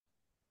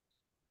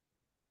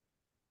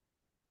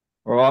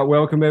All right,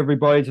 welcome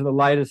everybody to the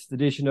latest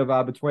edition of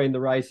our Between the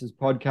Races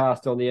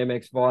podcast on the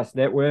MX Vice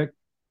Network.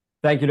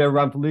 Thank you to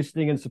everyone for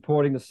listening and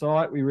supporting the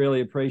site. We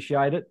really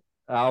appreciate it.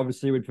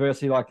 Obviously, we'd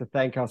firstly like to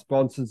thank our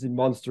sponsors in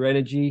Monster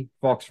Energy,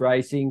 Fox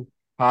Racing,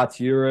 Parts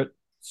Europe,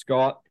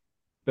 Scott,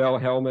 Bell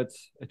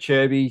Helmets,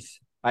 Acherbys,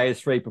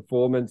 AS3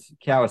 Performance,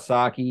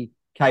 Kawasaki,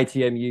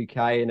 KTM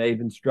UK, and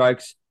Even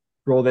Strokes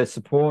for all their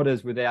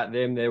supporters. Without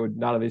them,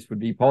 none of this would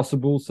be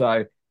possible.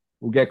 So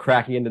we'll get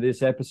cracking into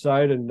this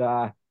episode.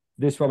 And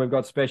this one, we've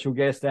got special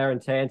guest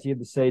Aaron Tanti of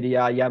the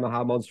CDR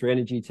Yamaha Monster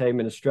Energy team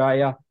in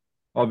Australia.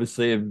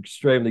 Obviously, an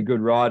extremely good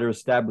rider,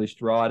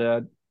 established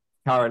rider,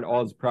 current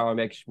Oz Pro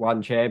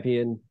MX1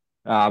 champion.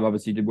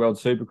 Obviously, did World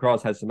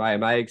Supercross, has some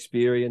AMA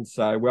experience.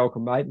 So,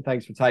 welcome, mate, and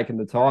thanks for taking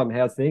the time.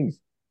 How's things?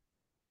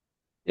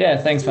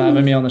 Yeah, thanks for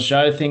having me on the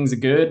show. Things are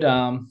good.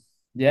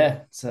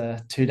 Yeah, it's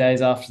 2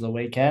 days after the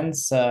weekend,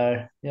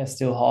 so yeah,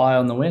 still high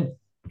on the win.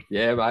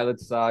 Yeah, mate.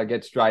 Let's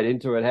get straight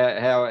into it.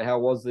 How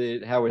was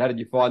it? How did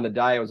you find the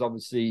day? It was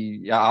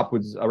obviously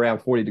upwards around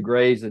 40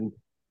 degrees and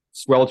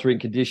sweltering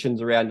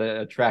conditions around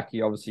a track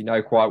you obviously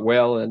know quite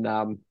well,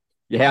 and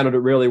you handled it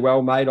really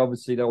well, mate.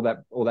 Obviously, all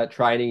that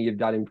training you've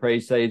done in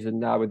pre-season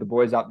with the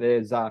boys up there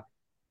has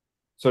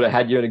sort of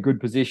had you in a good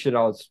position.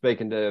 I was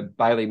speaking to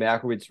Bailey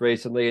Malkowitz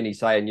recently, and he's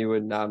saying you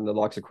and the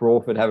likes of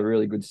Crawford have a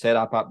really good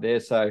setup up there.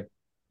 So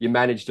you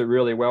managed it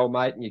really well,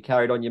 mate, and you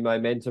carried on your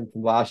momentum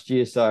from last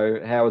year. So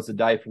how was the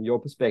day from your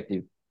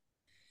perspective?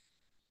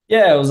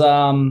 Yeah, it was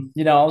I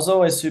was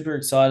always super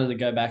excited to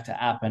go back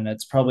to Appen.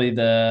 It's probably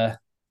the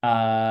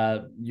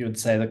you would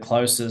say the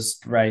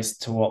closest race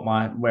to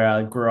where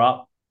I grew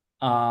up.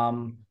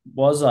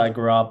 Was I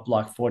grew up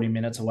like 40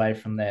 minutes away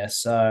from there.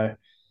 So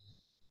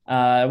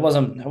it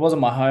wasn't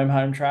my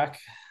home track.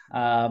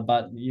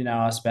 But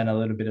I spent a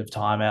little bit of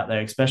time out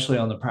there, especially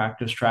on the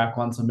practice track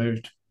once I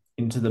moved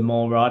into the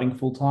more riding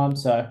full time.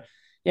 So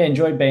yeah,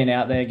 enjoyed being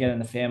out there, getting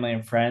the family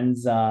and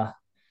friends all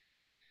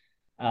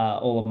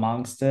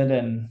amongst it,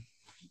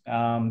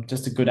 and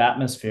just a good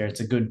atmosphere. It's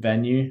a good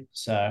venue.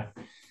 So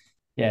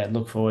yeah,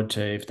 look forward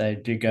to if they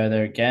do go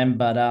there again.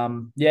 But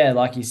yeah,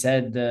 like you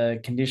said, the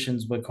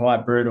conditions were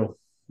quite brutal.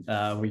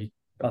 We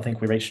I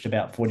think we reached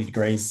about 40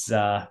 degrees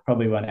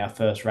probably when our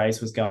first race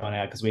was going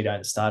out because we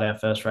don't start our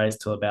first race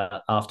till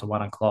about after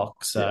 1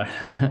 o'clock. Yeah.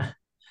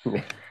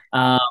 So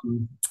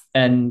um,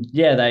 and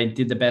yeah, they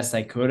did the best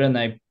they could, and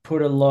they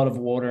put a lot of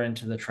water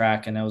into the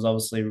track, and it was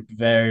obviously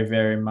very,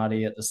 very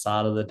muddy at the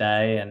start of the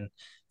day, and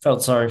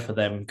felt sorry for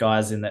them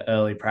guys in the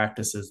early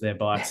practices. Their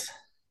bikes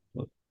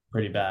looked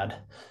pretty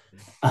bad.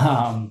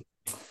 Um,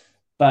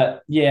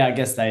 but yeah, I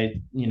guess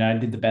they,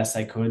 did the best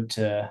they could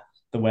to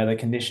the weather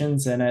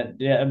conditions, and it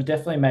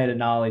definitely made a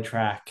gnarly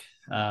track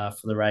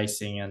for the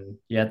racing, and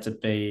you had to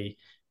be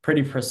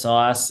pretty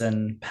precise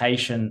and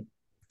patient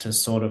to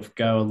sort of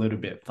go a little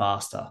bit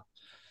faster.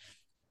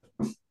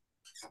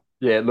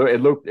 Yeah,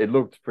 it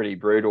looked pretty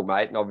brutal,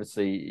 mate. And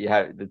obviously,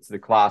 the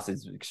class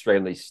is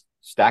extremely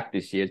stacked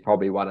this year. It's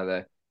probably one of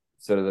the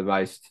sort of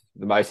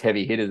the most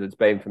heavy hitters it's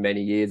been for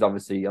many years.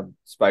 Obviously, I've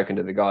spoken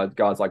to the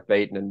guys like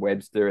Beaton and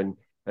Webster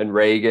and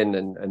Regan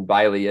and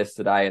Bailey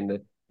yesterday,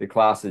 and the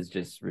class is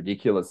just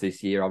ridiculous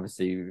this year.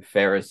 Obviously,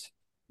 Ferris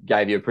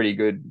gave you a pretty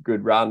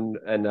good run,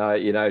 and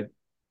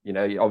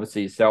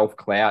obviously yourself,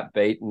 Clout,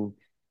 Beaton.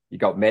 You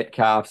got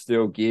Metcalf,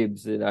 still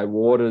Gibbs,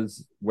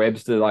 Waters,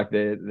 Webster. Like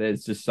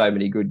there's just so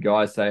many good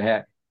guys.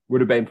 So would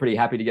have been pretty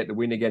happy to get the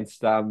win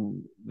against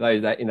those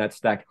that in that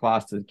stacked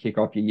class to kick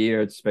off your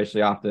year,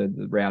 especially after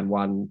the round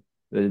one,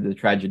 the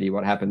tragedy,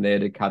 what happened there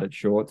to cut it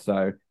short.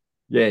 So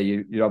yeah,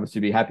 you'd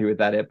obviously be happy with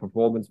that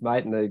performance,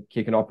 mate, and they're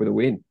kicking off with a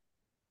win.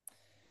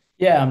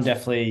 Yeah, I'm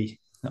definitely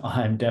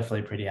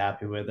pretty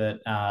happy with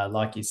it.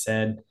 Like you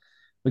said,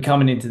 we're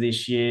coming into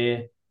this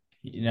year,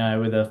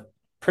 with a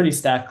pretty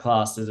stacked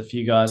class. There's a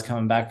few guys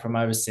coming back from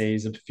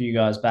overseas, a few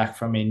guys back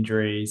from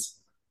injuries,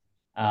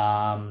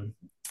 um,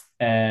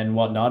 and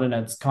whatnot, and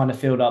it's kind of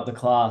filled up the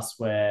class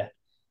where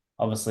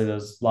obviously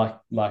there's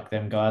like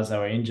them guys that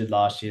were injured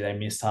last year. They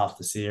missed half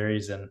the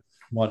series and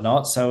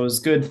whatnot. So it was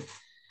good.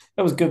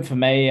 It was good for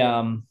me.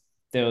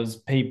 There was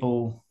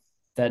people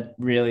that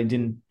really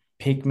didn't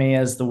pick me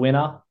as the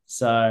winner.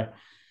 So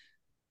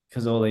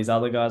because all these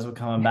other guys were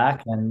coming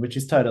back, and which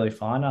is totally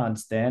fine. I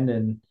understand.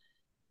 And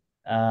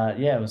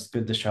yeah, it was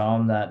good to show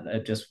them that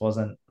it just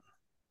wasn't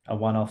a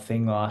one-off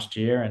thing last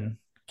year and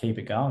keep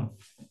it going.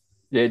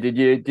 Yeah, did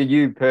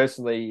you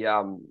personally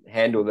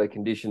handle the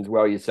conditions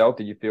well yourself?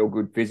 Did you feel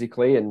good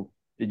physically, and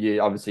did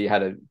you obviously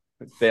had a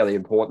fairly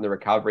important the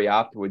recovery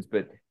afterwards,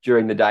 but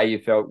during the day you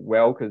felt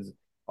well because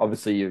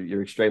obviously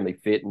you're extremely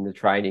fit and the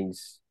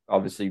training's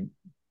obviously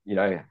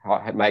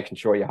making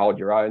sure you hold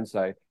your own.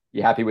 So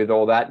you're happy with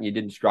all that and you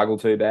didn't struggle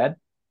too bad.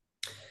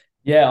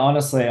 Yeah,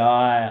 honestly,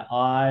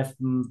 I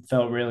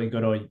felt really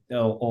good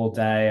all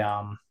day.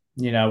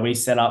 We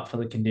set up for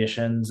the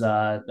conditions.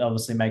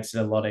 Obviously makes it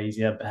a lot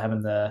easier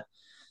having the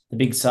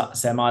big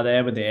semi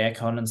there with the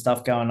aircon and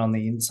stuff going on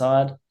the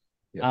inside.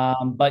 Yeah,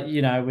 But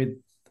with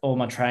all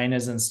my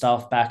trainers and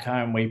stuff back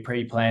home, we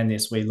pre-plan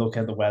this. We look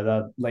at the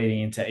weather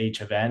leading into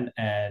each event,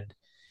 and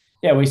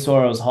Yeah, we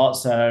saw it was hot,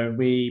 so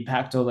we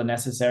packed all the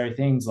necessary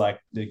things like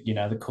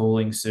the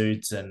cooling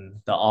suits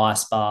and the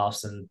ice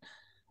baths and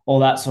all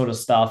that sort of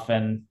stuff.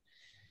 And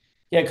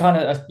yeah,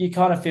 you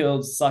kind of feel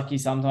sucky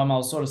sometimes. I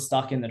was sort of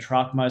stuck in the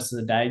truck most of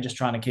the day, just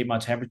trying to keep my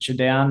temperature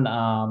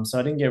down. So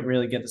I didn't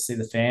really get to see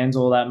the fans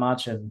all that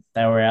much, and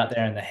they were out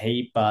there in the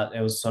heat. But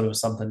it was sort of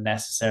something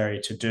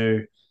necessary to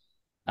do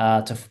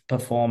to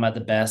perform at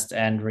the best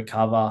and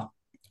recover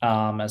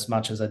as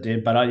much as I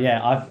did. But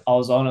I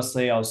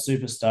was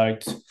super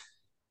stoked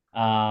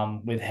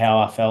with how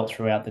I felt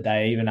throughout the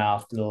day, even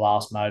after the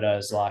last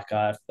motos. Like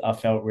I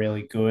felt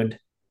really good.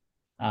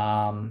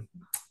 Um,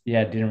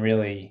 yeah, didn't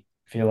really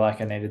feel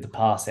like I needed to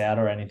pass out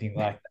or anything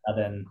like that.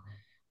 And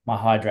my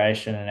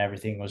hydration and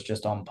everything was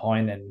just on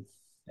point. And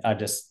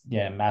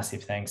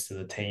massive thanks to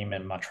the team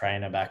and my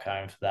trainer back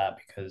home for that,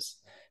 because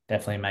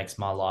definitely makes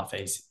my life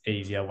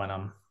easier when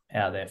I'm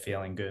out there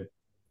feeling good.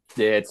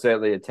 Yeah, it's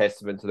certainly a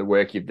testament to the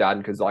work you've done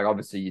because, like,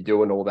 obviously you're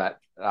doing all that,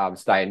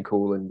 staying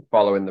cool and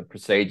following the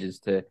procedures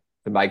to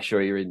make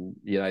sure you're in,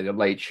 the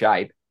elite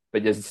shape.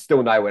 But there's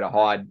still nowhere to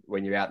hide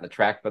when you're out in the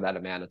track for that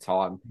amount of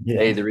time.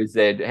 Yeah. Either is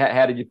there.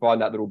 How did you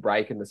find that little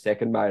break in the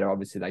second motor?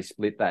 Obviously, they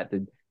split that.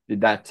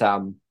 Did that?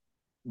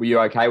 Were you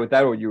okay with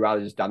that, or would you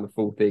rather just done the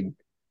full thing?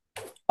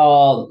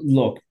 Oh,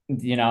 look,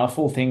 a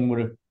full thing would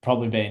have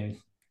probably been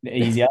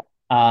easier.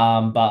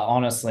 But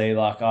honestly,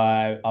 like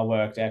I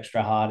worked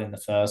extra hard in the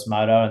first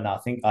moto, and I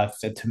think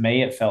to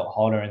me it felt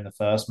hotter in the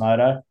first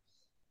moto.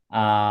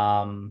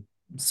 Um,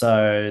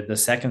 so the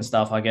second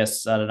stuff, I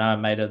guess, I don't know,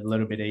 made it a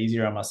little bit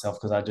easier on myself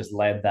because I just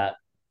led that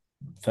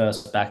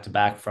first back to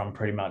back from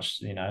pretty much,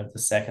 the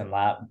second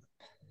lap.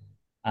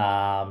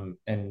 And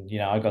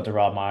I got to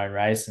ride my own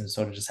race and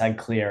sort of just had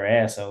clear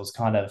air. So it was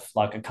kind of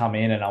like I come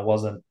in and I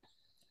wasn't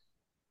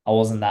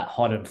that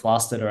hot and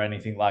flustered or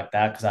anything like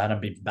that because I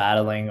hadn't been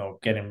battling or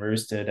getting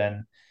roosted.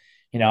 And,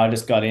 I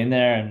just got in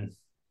there and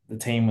the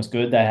team was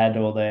good. They had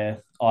all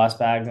their ice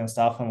bags and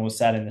stuff and we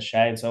sat in the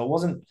shade. So it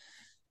wasn't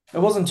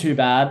too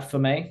bad for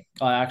me.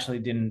 I actually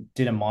didn't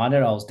mind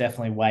it. I was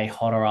definitely way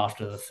hotter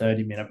after the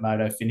 30-minute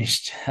moto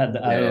finished at the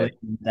Yeah, early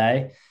in the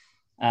day.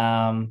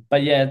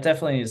 But yeah, it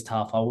definitely is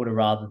tough. I would have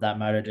rather that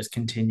motor just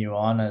continue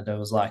on. And there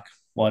was like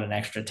an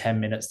extra 10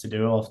 minutes to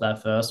do off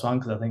that first one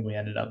because I think we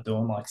ended up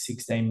doing like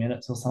 16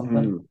 minutes or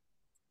something. mm,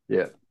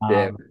 yeah,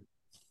 yeah. Um,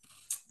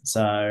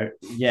 so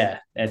yeah,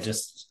 it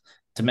just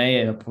to me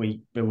it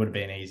would have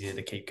been easier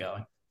to keep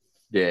going.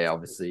 Yeah,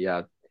 obviously,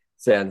 yeah.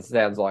 Sounds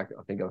like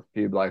I think a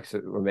few blokes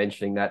were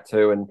mentioning that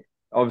too. And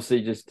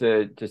obviously just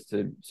to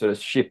sort of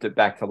shift it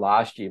back to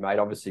last year, mate.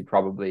 Obviously,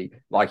 probably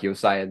like you were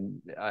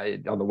saying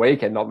on the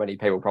weekend, not many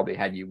people probably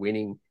had you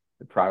winning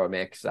the Pro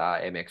MX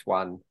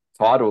MX1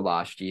 title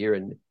last year.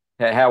 And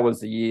how was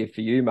the year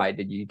for you, mate?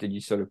 Did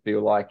you sort of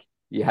feel like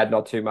you had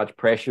not too much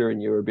pressure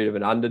and you were a bit of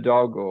an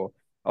underdog, or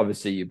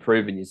obviously you've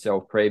proven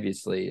yourself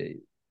previously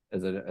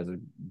as a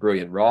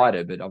brilliant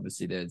rider, but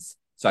obviously there's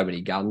so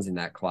many guns in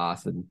that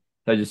class. And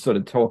so just sort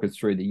of talk us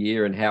through the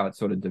year and how it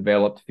sort of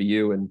developed for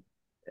you, and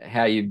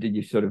how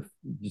you sort of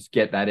just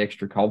get that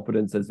extra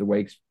confidence as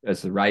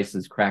the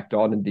races cracked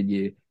on, and did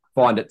you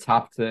find it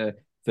tough to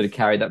sort of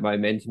carry that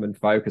momentum and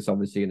focus?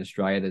 Obviously in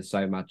Australia there's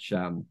so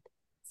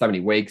many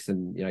weeks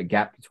and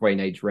gap between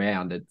each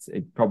round.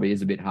 It probably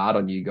is a bit hard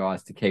on you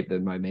guys to keep the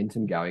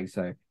momentum going.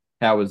 So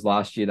how was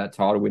last year, that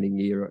title winning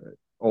year,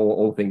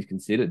 all things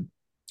considered?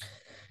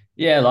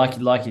 Yeah,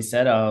 like you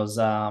said, I was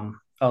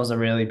a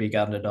really big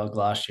underdog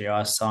last year.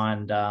 I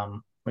signed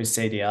with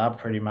CDR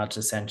pretty much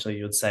essentially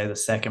you would say the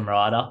second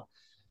rider,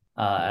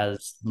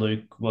 as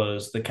Luke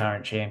was the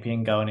current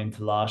champion going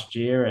into last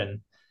year, and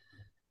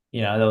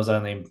there was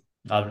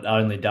I've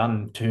only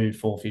done two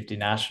 450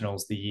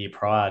 nationals the year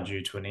prior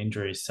due to an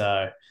injury,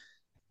 so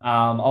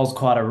I was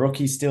quite a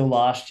rookie still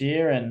last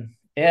year, and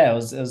yeah, it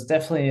was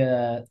definitely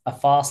a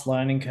fast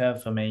learning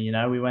curve for me.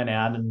 We went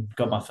out and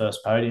got my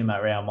first podium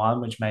at round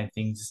one, which made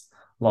things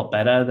a lot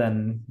better.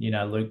 Than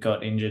Luke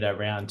got injured at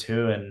round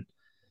two, and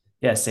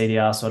yeah,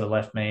 CDR sort of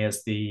left me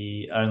as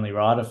the only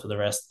rider for the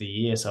rest of the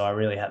year, so I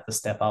really had to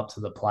step up to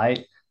the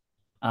plate.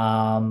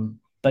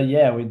 But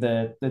yeah, with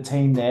the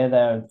team there,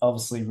 they're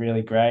obviously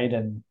really great,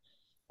 and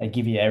they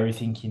give you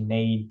everything you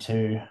need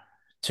to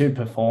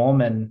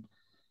perform. And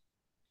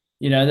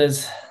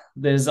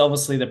there's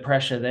obviously the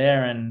pressure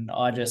there, and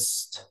I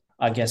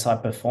guess I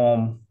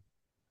perform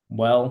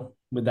well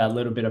with that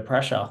little bit of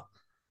pressure.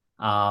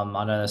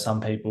 I know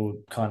some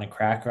people kind of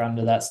crack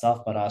under that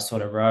stuff, but I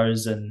sort of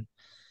rose and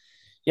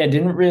yeah,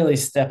 didn't really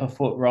step a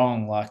foot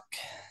wrong. Like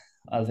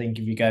I think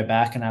if you go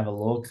back and have a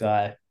look,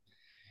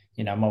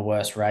 my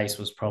worst race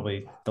was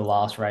probably the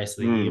last race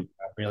of the year. Mm.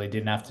 I really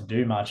didn't have to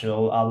do much.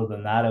 Other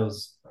than that, it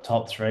was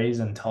top threes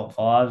and top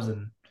fives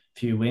and a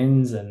few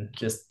wins and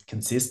just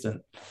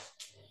consistent.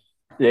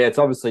 Yeah, it's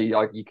obviously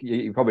like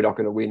you're probably not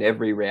going to win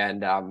every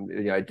round.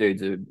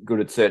 Dudes are good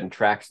at certain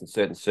tracks and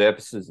certain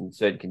surfaces and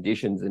certain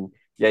conditions, and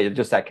yeah,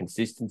 just that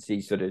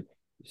consistency sort of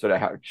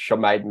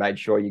made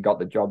sure you got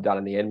the job done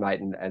in the end, mate.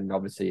 And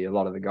obviously a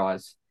lot of the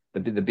guys, the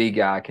big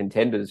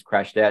contenders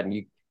crashed out, and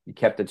you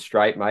kept it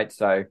straight, mate.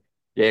 So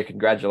Yeah,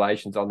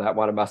 congratulations on that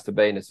one. It must have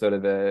been a sort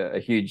of a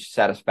huge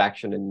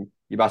satisfaction, and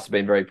you must have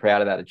been very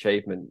proud of that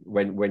achievement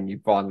when you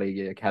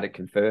finally had it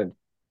confirmed.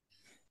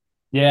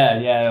 Yeah,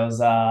 it was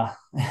yeah,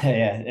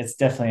 it's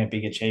definitely a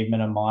big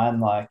achievement of mine.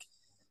 Like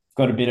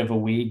got a bit of a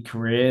weird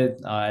career.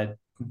 I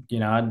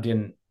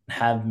didn't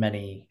have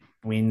many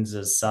wins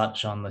as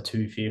such on the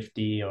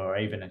 250 or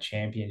even a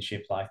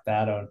championship like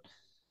that or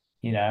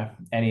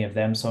any of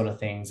them sort of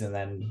things. And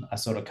then I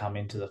sort of come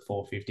into the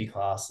 450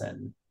 class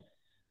and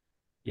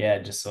yeah,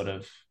 just sort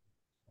of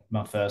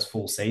my first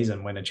full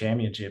season win a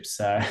championship.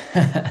 So,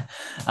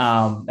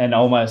 and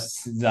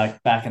almost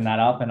like backing that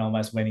up and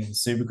almost winning the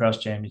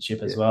Supercross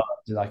championship as Yeah, well.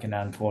 Like an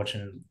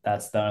unfortunate,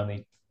 that's the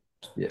only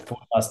yeah,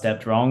 point I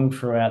stepped wrong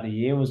throughout the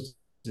year was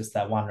just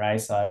that one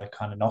race. I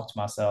kind of knocked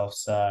myself.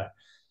 So,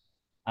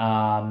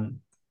 um,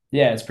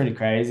 yeah, it's pretty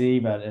crazy,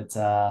 but it's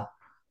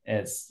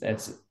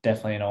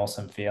definitely an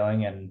awesome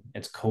feeling, and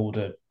it's cool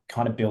to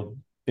kind of build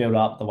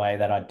up the way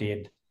that I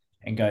did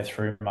and go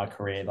through my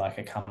career. Like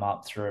I come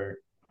up through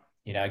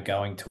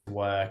going to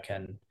work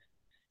and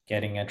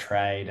getting a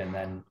trade and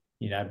then,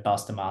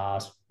 busting my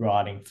ass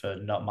riding for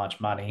not much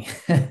money.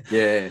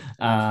 yeah.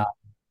 uh,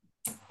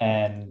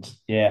 and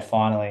yeah,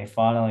 finally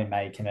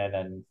making it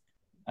and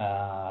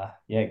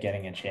yeah,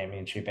 getting a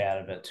championship out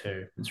of it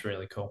too. It's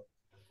really cool.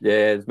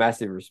 Yeah, it's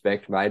massive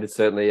respect, mate. It's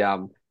certainly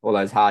all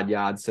those hard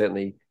yards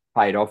certainly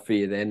paid off for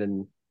you then,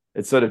 and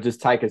it sort of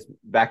just take us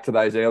back to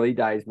those early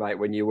days, mate,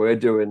 when you were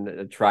doing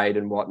a trade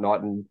and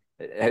whatnot, and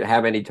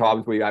how many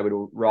times were you able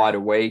to ride a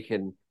week,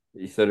 and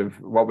you sort of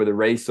what were the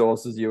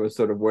resources you were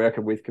sort of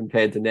working with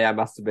compared to now?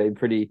 Must have been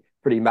pretty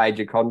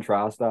major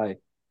contrast, eh?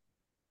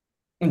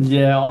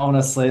 Yeah,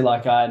 honestly,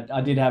 like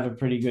I did have a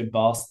pretty good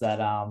boss that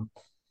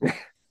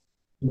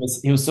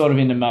he was sort of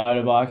into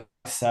motorbike.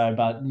 So,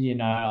 but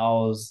I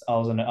was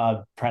an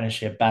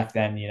apprenticeship back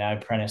then.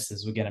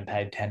 Apprentices were getting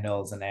paid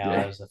 $10 an hour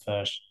Yeah, as the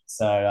first,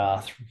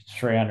 so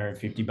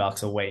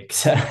 $350 a week.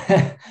 So,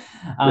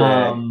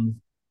 yeah,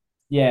 um,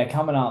 yeah,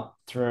 coming up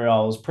through,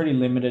 I was pretty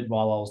limited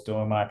while I was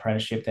doing my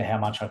apprenticeship to how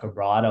much I could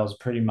ride. I was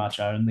pretty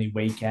much only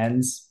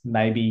weekends.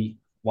 Maybe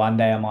one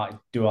day I might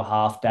do a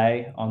half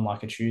day on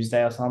like a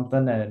Tuesday or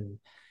something. And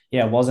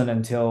yeah, it wasn't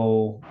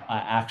until I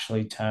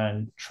actually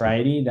turned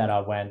tradie that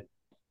I went,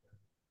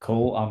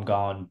 cool, I'm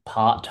going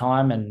part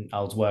time, and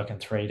I was working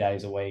 3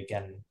 days a week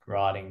and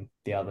riding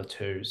the other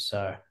two.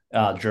 So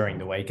during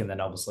the week and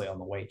then obviously on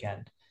the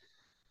weekend.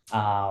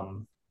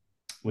 Um,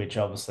 which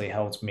obviously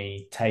helps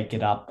me take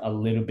it up a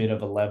little bit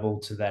of a level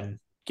to then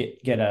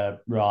get a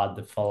ride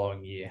the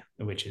following year,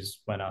 which is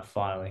when I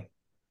finally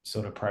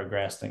sort of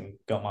progressed and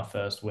got my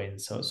first win.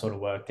 So it sort of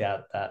worked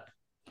out that,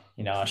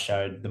 I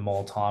showed the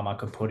more time I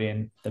could put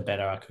in, the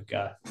better I could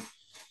go.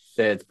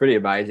 yeah. It's pretty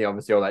amazing,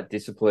 obviously, all that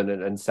discipline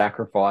and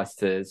sacrifice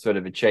to sort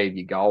of achieve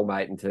your goal,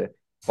 mate, and to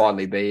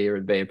finally be here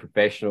and be a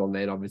professional. And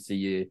then obviously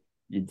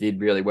you did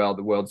really well at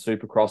the World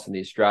Supercross and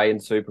the Australian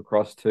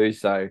Supercross too.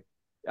 So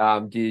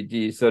do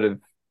you sort of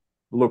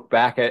look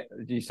back at,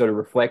 do you sort of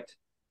reflect,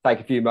 take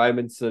a few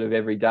moments sort of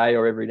every day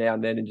or every now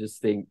and then and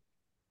just think,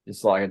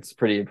 just like it's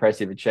pretty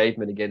impressive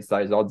achievement against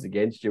those odds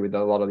against you with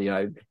a lot of,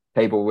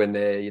 people when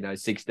they're,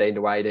 16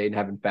 to 18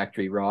 having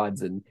factory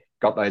rides and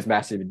got those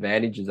massive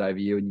advantages over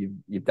you,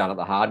 and you've done it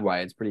the hard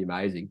way. It's pretty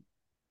amazing.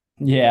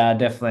 Yeah,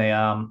 definitely.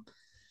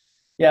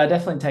 Yeah, I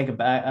definitely take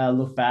a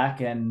look back,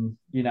 and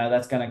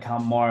that's going to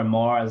come more and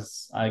more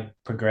as I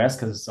progress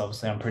because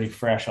obviously I'm pretty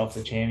fresh off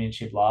the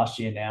championship last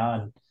year now,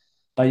 and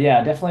but yeah,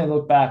 I definitely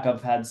look back.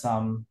 I've had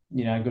some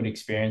good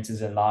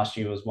experiences, and last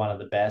year was one of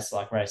the best,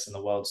 like racing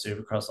the World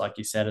Supercross, like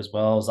you said as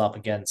well. I was up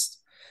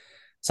against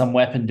some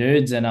weapon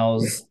dudes, and I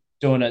was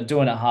doing it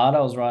hard.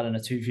 I was riding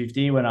a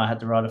 250 when I had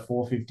to ride a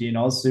 450 in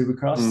Oz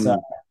Supercross,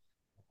 so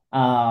Mm.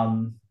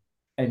 um,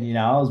 and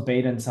I was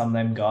beating some of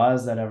them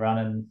guys that are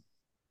running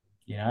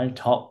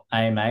top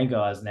AMA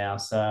guys now.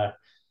 So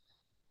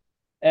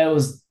it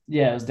was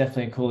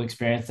definitely a cool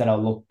experience that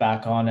I'll look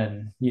back on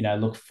and,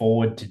 look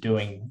forward to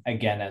doing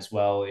again as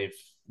well if,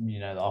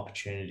 the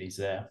opportunity's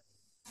there.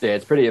 Yeah,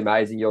 it's pretty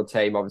amazing. Your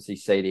team, obviously,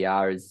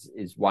 CDR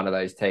is one of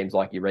those teams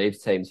like your Reeves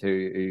teams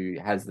who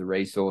has the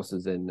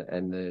resources and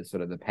the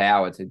sort of the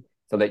power to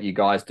let you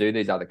guys do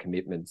these other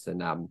commitments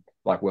and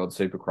like World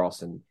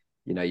Supercross and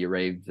your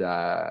Reeves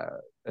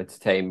it's a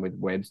team with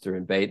Webster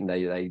and Beaton.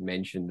 They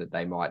mentioned that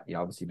they might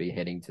obviously be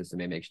heading to some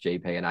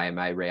MXGP and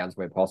AMA rounds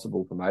where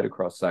possible for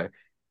motocross. So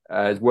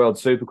as World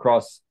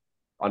Supercross,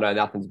 I know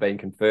nothing's been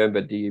confirmed,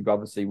 but do you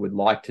obviously would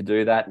like to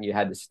do that? And you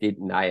had the stint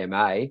in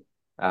AMA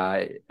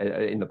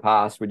in the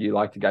past. Would you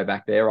like to go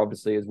back there,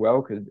 obviously, as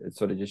well? Because it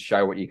sort of just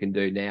show what you can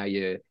do now.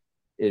 You're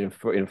in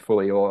a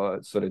fully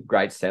or sort of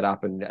great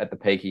setup and at the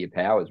peak of your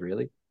powers,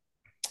 really.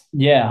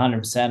 Yeah,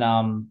 100%.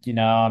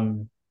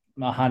 I'm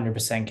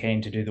 100%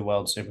 keen to do the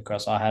World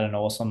Supercross. I had an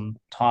awesome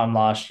time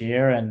last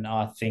year, and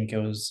I think it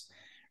was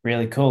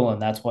really cool.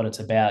 And that's what it's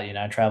about,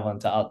 traveling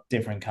to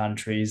different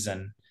countries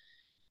and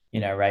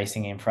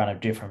racing in front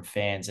of different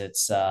fans.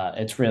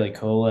 It's really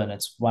cool, and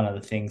it's one of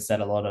the things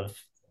that a lot of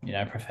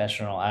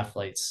professional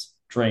athletes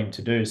dream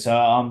to do. So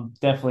I'm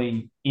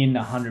definitely in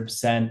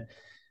 100%.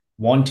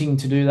 wanting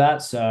to do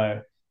that.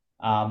 So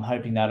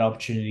hoping that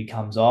opportunity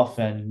comes off.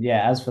 And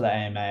yeah, as for the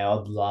AMA,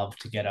 I'd love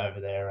to get over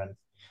there and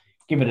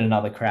give it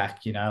another crack,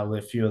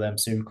 a few of them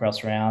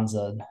supercross rounds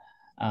and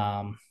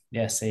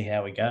yeah, see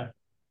how we go.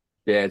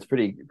 Yeah, it's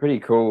pretty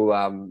cool.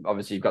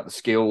 Obviously you've got the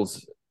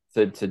skills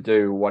to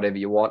do whatever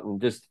you want,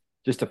 and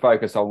just to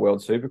focus on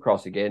World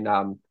Supercross again.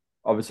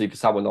 Obviously for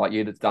someone like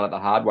you that's done it the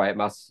hard way,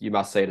 you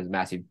must see it as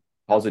massive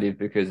positive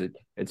because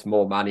it's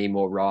more money,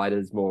 more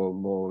riders,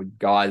 more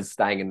guys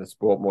staying in the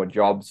sport, more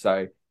jobs.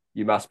 So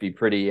you must be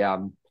pretty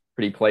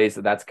pleased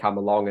that that's come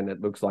along and it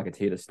looks like it's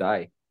here to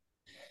stay.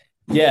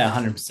 Yeah,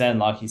 100%.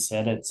 Like you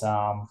said, it's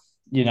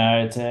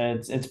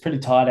pretty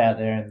tight out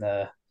there in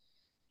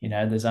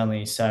there's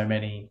only so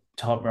many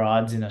top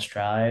rides in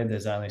Australia.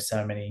 There's only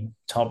so many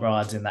top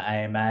rides in the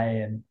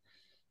AMA,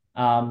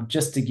 and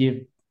just to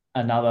give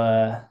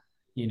another,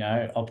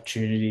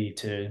 opportunity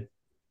to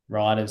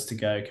riders to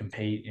go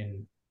compete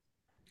in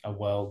a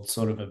world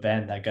sort of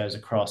event that goes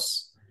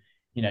across,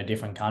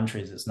 different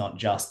countries. It's not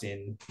just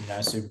in,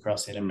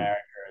 Supercross in Mm.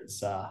 America.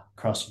 It's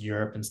across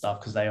Europe and stuff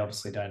because they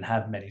obviously don't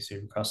have many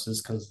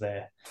Supercrosses because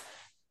they're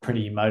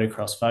pretty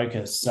motocross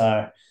focused.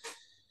 So,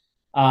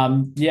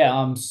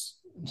 yeah,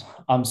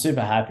 I'm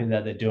super happy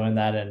that they're doing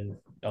that, and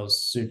I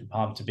was super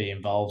pumped to be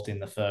involved in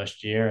the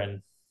first year,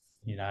 and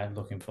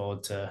looking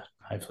forward to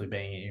hopefully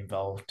being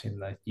involved in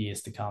the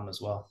years to come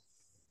as well.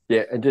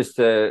 Yeah, and just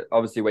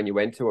obviously when you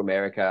went to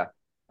America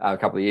a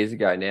couple of years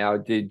ago now,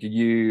 did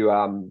you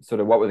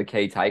sort of what were the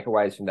key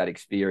takeaways from that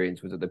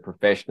experience? Was it the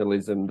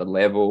professionalism, the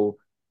level,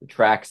 the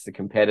tracks, the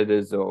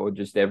competitors, or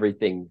just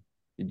everything?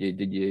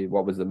 Did you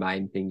what was the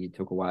main thing you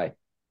took away?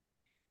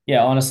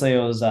 Yeah, honestly, it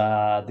was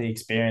the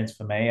experience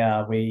for me.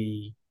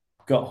 We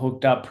got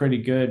hooked up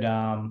pretty good.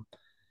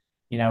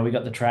 We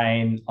got the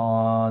train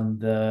on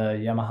the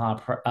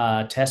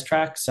Yamaha test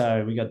track,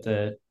 so we got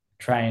the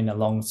train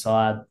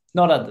alongside,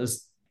 not at the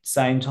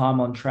same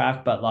time on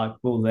track, but like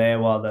we were there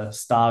while the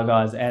Star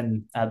guys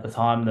and at the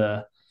time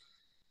the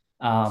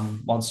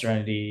Monster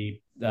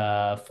Energy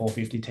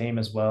 450 team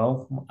as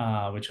well,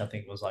 which I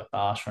think was like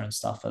Barsha and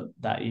stuff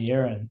that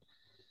year, and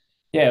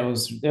yeah, it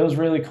was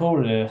really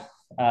cool to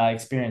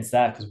experience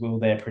that because we were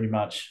there pretty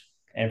much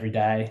every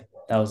day.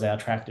 That was our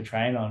track to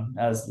train on,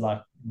 as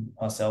like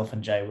myself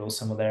and Jay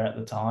Wilson were there at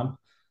the time.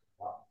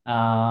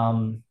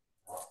 Um,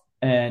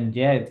 and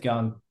yeah,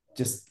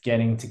 just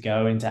getting to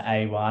go into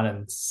A1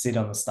 and sit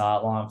on the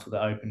start line for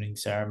the opening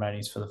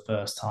ceremonies for the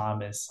first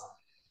time is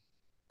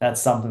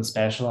that's something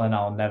special, and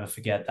I'll never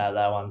forget that.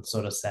 That one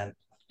sort of sent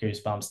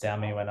goosebumps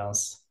down me when I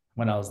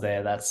was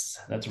there. That's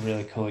a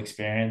really cool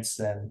experience,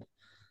 and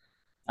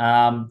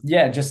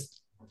yeah,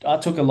 just I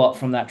took a lot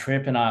from that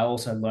trip, and I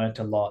also learnt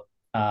a lot.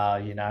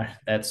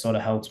 That sort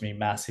of helped me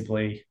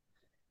massively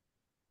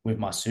with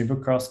my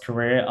Supercross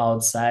career. I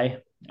would say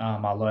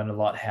I learned a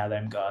lot how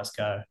them guys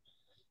go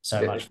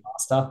so Yeah, much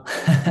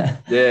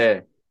faster.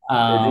 yeah.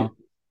 um,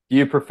 Do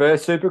you prefer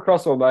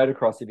Supercross or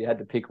motocross? If you had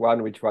to pick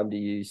one, which one do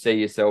you see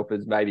yourself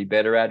as maybe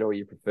better at, or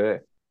you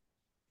prefer?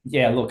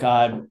 yeah, look,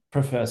 I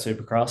prefer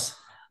Supercross.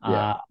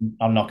 Yeah, Uh,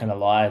 I'm not going to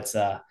lie;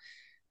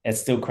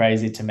 it's still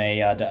crazy to me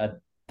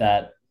that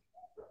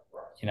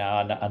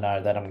I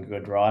know that I'm a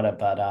good rider,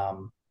 but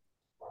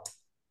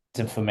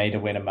for me to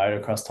win a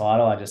motocross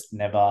title, I just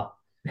never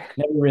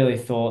really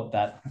thought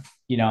that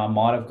I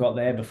might have got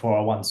there before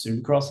I won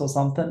Supercross or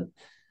something.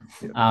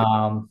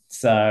 yeah,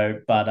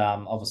 But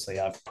obviously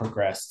I've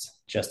progressed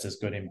just as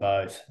good in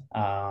both.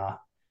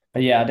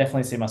 But yeah, I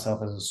definitely see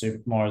myself as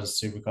more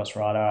as a Supercross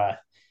rider.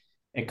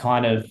 It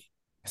kind of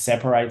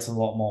separates a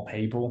lot more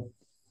people,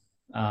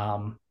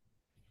 um,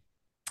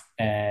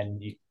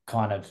 and you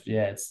kind of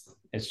it's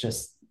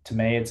just to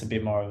me it's a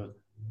bit more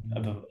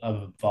of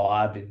a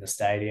vibe in the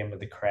stadium with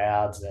the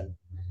crowds and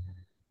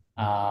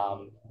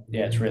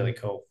yeah, it's really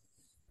cool.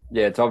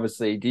 yeah. It's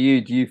obviously. Do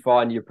you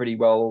find you're pretty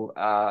well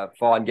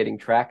fine getting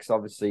tracks?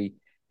 Obviously,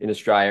 in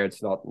Australia,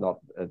 it's not the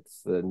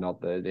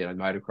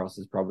motocross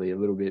is probably a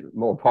little bit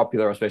more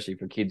popular, especially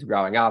for kids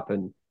growing up,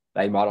 and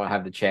they might not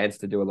have the chance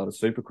to do a lot of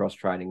Supercross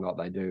training like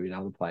they do in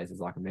other places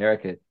like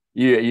America. Are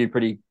you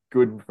pretty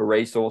good for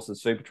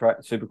resources,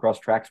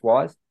 Supercross tracks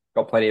wise?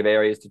 Got plenty of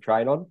areas to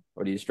train on,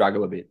 or do you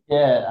struggle a bit?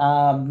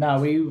 Yeah, no,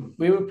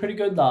 we were pretty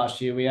good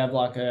last year. We have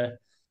like a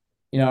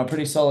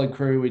pretty solid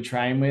crew we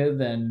train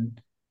with, and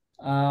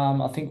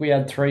I think we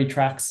had three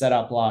tracks set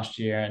up last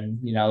year, and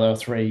there were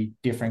three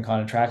different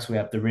kind of tracks. We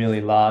have the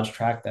really large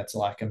track that's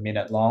like a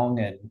minute long,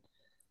 and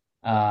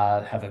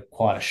have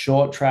quite a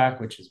short track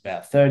which is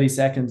about 30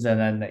 seconds, and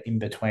then the in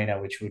betweener,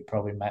 which we'd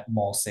probably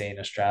more see in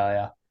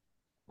Australia.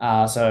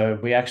 So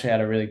we actually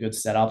had a really good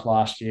setup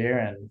last year,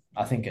 and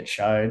I think it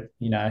showed,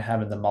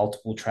 having the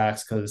multiple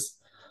tracks because,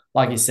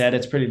 like you said,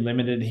 it's pretty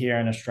limited here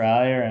in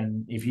Australia.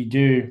 And if you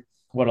do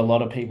what a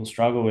lot of people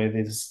struggle with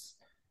is,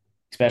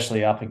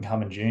 especially up and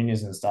coming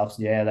juniors and stuff,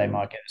 yeah, they Mm.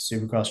 might get a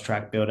supercross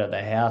track built at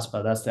their house,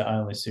 but that's the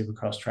only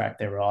supercross track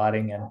they're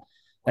riding. And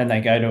then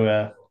they go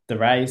to the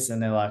race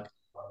and they're like,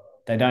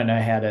 they don't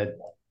know how to,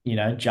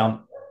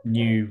 jump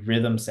new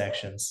rhythm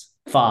sections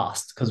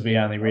fast because we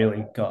only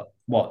really got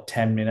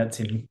 10 minutes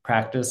in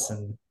practice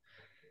and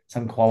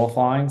some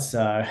qualifying.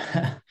 So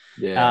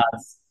Yeah. uh,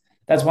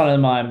 that's one of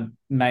my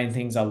main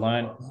things I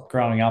learned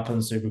growing up in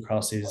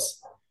Supercross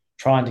is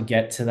trying to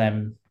get to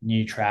them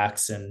new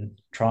tracks and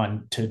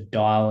trying to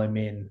dial them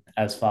in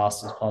as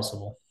fast as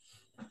possible.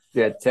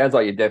 Yeah, it sounds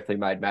like you definitely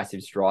made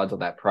massive strides on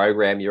that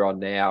program you're on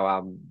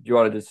now. Do you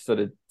want to just sort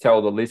of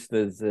tell the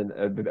listeners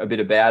a bit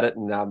about it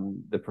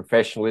and the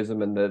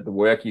professionalism and the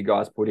work you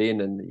guys put in,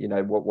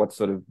 and what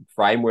sort of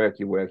framework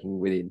you're working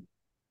within?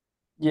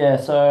 Yeah,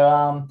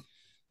 so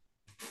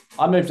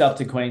I moved up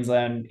to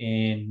Queensland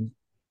in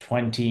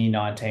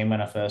 2019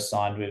 when I first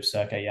signed with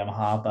Circuit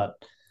Yamaha, but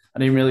I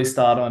didn't really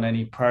start on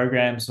any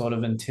program sort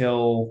of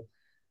until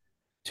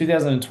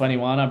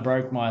 2021. I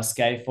broke my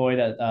scaphoid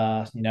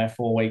at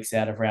 4 weeks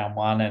out of round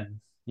one, and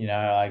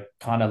I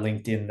kind of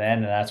linked in then,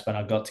 and that's when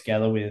I got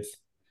together with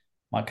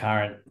my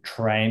current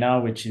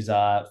trainer, which is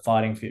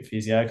Fighting Fit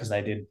Physio, because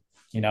they did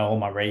all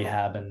my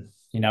rehab, and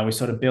we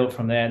sort of built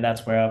from there, and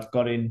that's where I've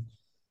got in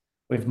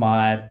with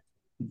my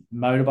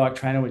motorbike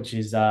trainer, which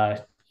is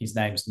his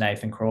name's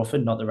Nathan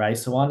Crawford, not the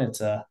racer one.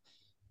 It's a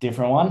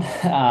different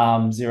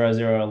one.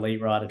 00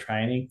 Elite Rider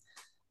Training.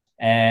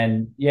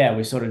 And yeah,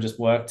 we sort of just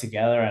work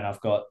together, and I've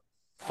got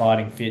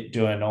Fighting Fit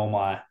doing all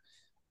my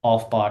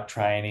off bike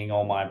training,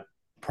 all my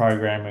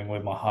programming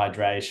with my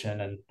hydration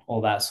and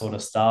all that sort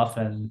of stuff.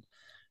 And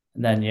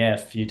then yeah, a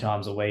few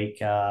times a week,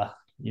 00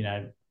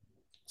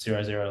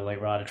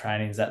 Elite Rider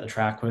Training is at the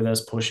track with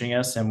us, pushing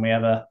us, and we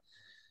have a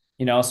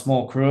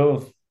small crew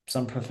of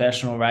some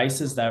professional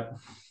racers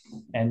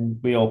and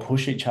we all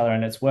push each other,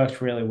 and it's worked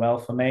really well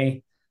for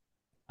me.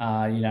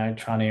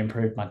 Trying to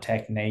improve my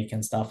technique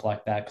and stuff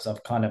like that, because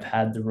I've kind of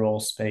had the raw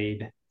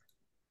speed.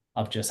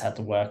 I've just had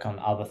to work on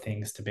other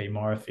things to be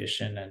more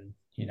efficient and,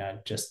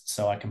 just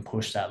so I can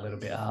push that little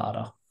bit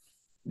harder.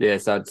 Yeah,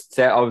 so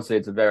obviously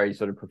it's a very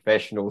sort of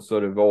professional,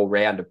 sort of all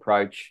round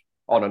approach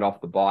on and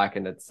off the bike,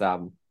 and it's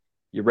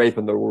you're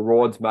reaping the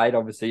rewards, mate.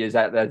 Obviously, is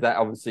that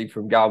obviously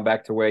from going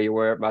back to where you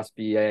were, it must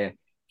be a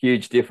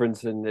huge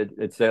difference, and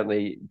it's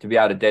certainly to be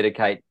able to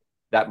dedicate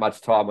that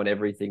much time on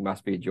everything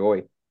must be a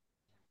joy.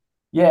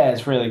 Yeah,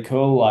 it's really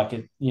cool.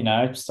 Like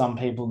some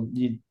people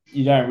you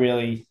don't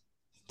really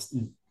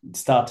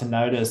start to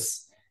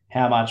notice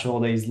how much all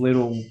these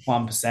little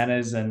one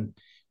percenters and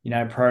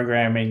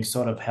programming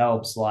sort of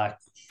helps, like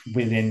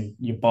within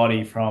your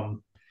body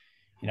from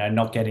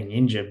not getting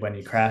injured when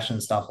you crash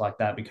and stuff like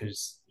that,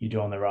 because you're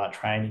doing the right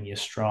training, you're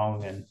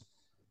strong,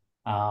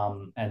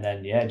 and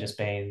then yeah, just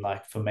being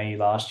like, for me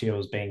last year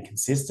was being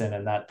consistent,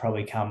 and that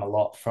probably come a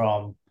lot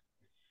from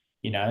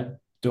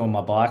doing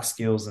my bike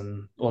skills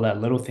and all that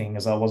little thing,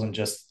 as I wasn't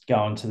just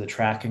going to the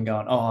track and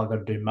going, oh, I've got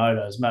to do Yeah.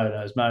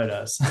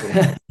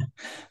 motos.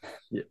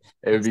 Yeah.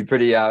 It would be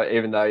pretty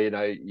even though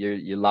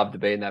you love to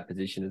be in that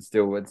position, it's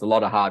a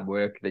lot of hard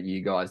work that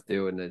you guys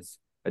do, and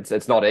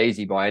it's not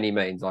easy by any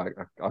means. I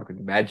could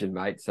imagine,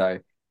 mate. So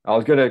I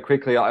was going to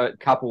quickly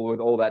couple with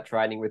all that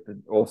training with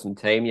the awesome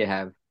team you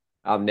have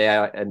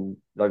now, and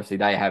obviously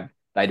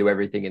they do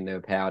everything in their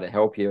power to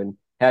help you. And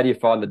how do you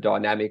find the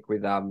dynamic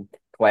with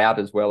Cloud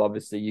as well?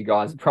 Obviously, you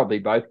guys are probably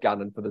both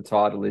gunning for the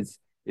title. Is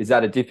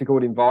that a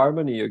difficult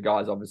environment? Or are you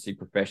guys obviously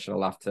professional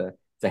enough to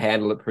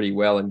handle it pretty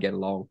well and get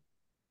along?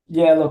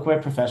 Yeah, look, we're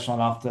professional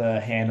enough to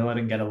handle it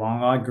and get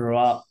along.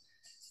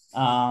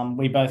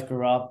 We both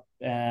grew up,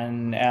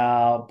 and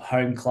our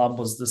home club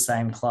was the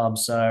same club.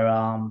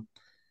 So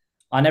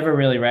I never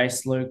really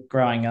raced Luke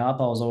growing up.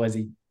 I was always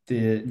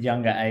the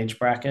younger age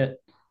bracket.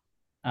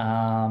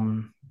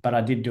 But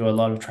I did do a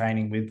lot of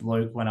training with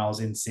Luke when I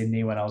was in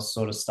Sydney, when I was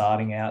sort of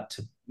starting out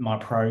to my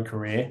pro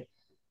career.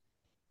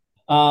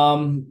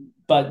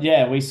 But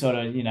yeah, we sort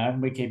of,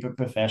 we keep it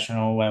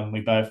professional when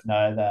we both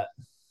know that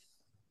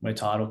we're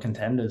title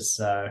contenders.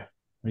 So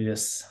we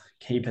just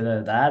keep it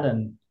at that.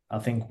 And I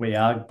think we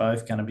are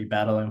both going to be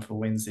battling for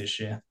wins this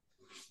year.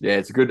 Yeah,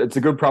 it's a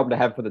good problem to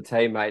have for the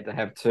team, mate, to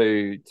have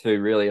two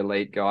really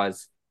elite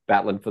guys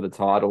battling for the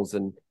titles,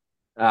 and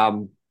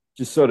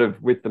just sort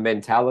of with the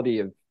mentality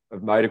of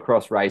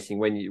motocross racing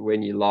when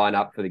you line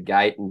up for the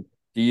gate, and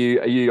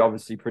are you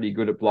obviously pretty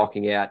good at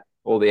blocking out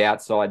all the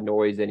outside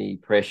noise, any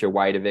pressure,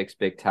 weight of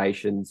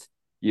expectations?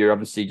 You're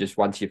obviously just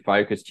once you're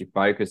focused, you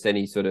focus.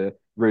 Any sort of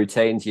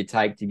routines you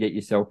take to get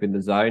yourself in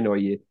the zone, or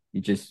you're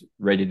just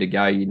ready to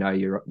go.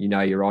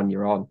 You're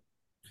on.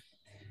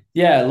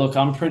 Yeah, look,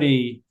 I'm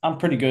pretty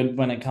good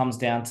when it comes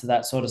down to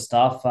that sort of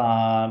stuff.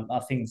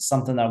 I think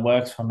something that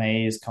works for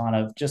me is kind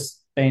of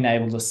just being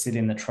able to sit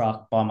in the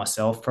truck by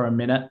myself for a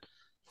minute,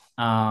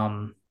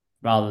 um,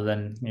 rather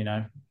than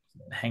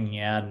hanging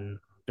out and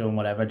doing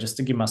whatever, just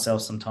to give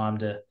myself some time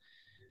to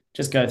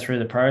just go through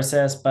the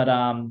process. But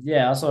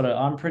yeah,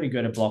 I'm pretty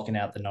good at blocking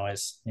out the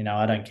noise.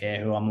 I don't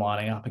care who I'm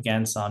lining up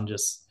against. I'm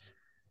just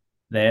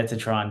there to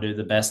try and do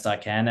the best I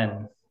can,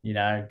 and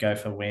go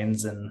for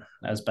wins and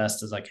as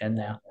best as I can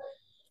now.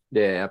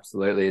 Yeah,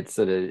 absolutely.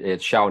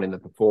 It's shown in the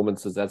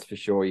performances, that's for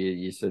sure.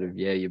 You sort of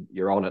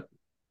you're on it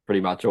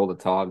pretty much all the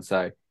time.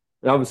 So,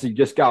 and obviously,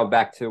 just going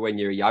back to when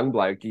you're a young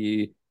bloke,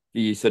 do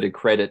you sort of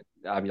credit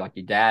like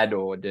your dad,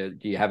 or do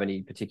you have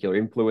any particular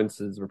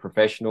influences or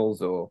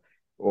professionals or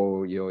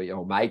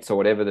your mates or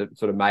whatever that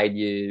sort of made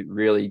you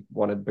really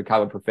want to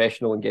become a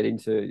professional and get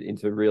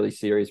into really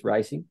serious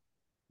racing?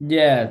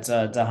 Yeah, it's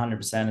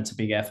 100%. It's a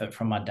big effort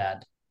from my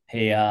dad.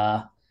 He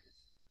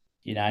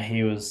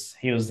he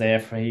was there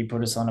for he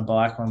put us on a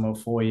bike when we were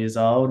 4 years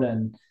old,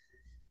 and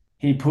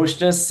he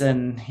pushed us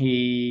and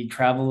he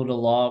traveled a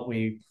lot.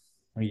 We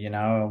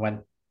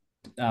went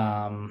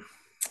um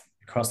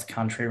across the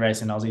country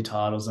racing Aussie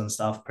titles and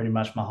stuff pretty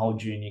much my whole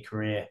junior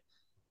career.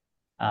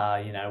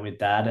 With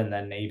that, and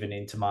then even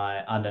into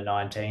my under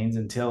 19s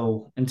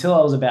until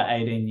I was about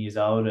 18 years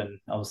old, and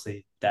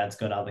obviously dad's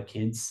got other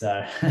kids,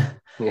 so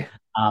Yeah.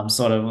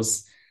 sort of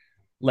was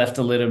left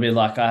a little bit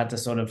like I had to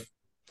sort of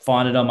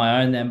find it on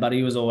my own then, but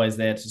he was always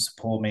there to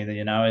support me.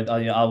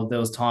 There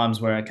was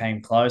times where I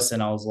came close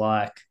and I was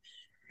like,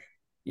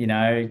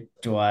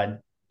 do I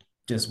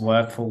just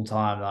work full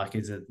time? Like,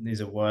 is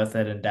it worth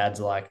it? And dad's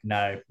like,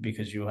 no,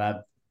 because you'll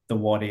have the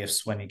what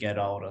ifs when you get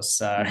older.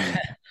 So Mm.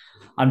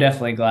 I'm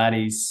definitely glad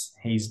he's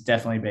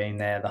definitely been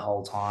there the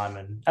whole time,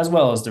 and as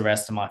well as the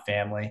rest of my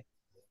family.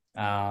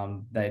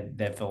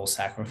 They've all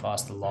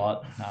sacrificed a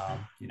lot.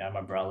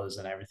 My brothers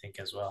and everything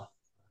as well.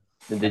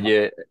 And did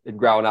you,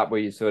 growing up, were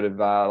you sort of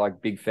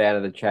like big fan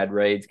of the Chad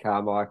Reeds,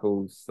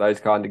 Carmichaels, those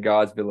kind of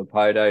guys,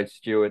 Villapoto,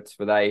 Stewarts?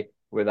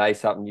 Were they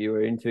something you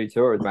were into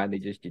too, or was it mainly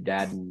just your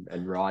dad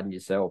and riding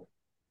yourself?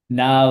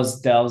 No,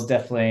 that was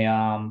definitely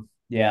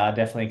yeah, I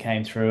definitely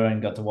came through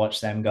and got to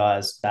watch them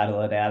guys battle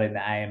it out in the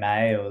AMA.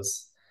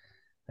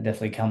 I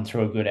definitely come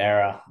through a good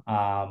era.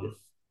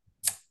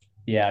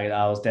 Yeah,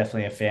 I was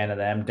definitely a fan of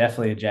them.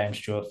 Definitely a James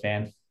Stewart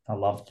fan. I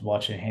loved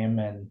watching him,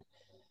 and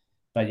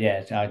but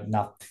yeah,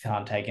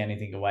 can't take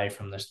anything away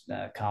from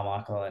the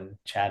Carmichael and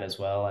Chad as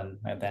well. And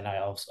then I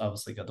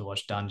obviously got to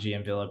watch Dungy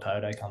and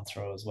Villapoto come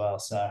through as well.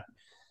 So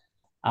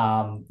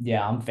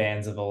yeah, I'm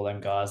fans of all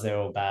them guys. They're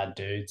all bad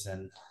dudes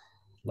and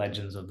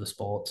legends of the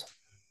sport.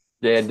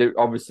 Yeah,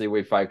 obviously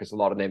we focus a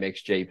lot on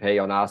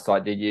MXGP on our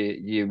side. Did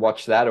you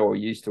watch that, or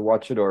used to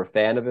watch it, or a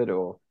fan of it,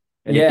 or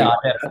anything Yeah, like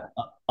that?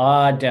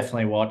 I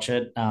definitely watch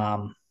it.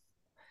 I'm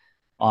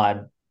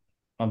a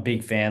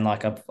big fan.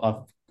 Like I've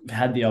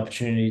had the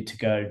opportunity to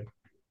go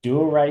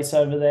do a race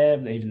over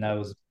there, even though it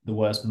was the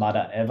worst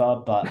mudder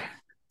ever. But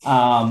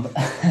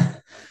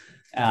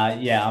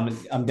yeah,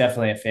 I'm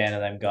definitely a fan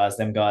of them guys.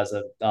 Them guys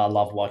I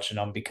love watching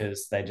them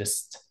because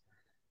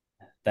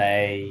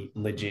they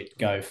legit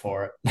go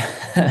for it.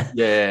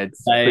 Yeah,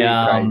 it's they pretty um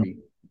crazy.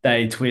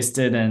 they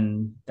twisted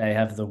and they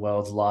have the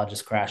world's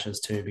largest crashes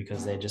too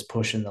because they're just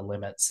pushing the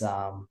limits.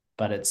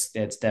 But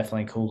it's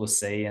definitely cool to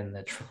see, and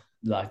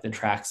like the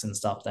tracks and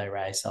stuff they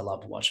race. I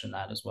love watching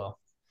that as well.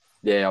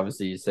 Yeah,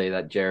 obviously you see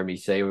that Jeremy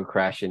Seawood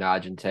crash in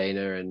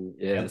Argentina, and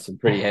yeah, there's Yep. some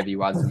pretty heavy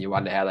ones, and you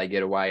wonder how they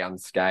get away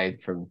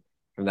unscathed from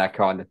that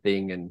kind of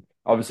thing. And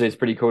obviously, it's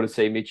pretty cool to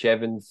see Mitch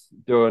Evans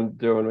doing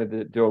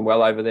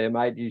well over there,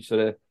 mate. You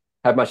sort of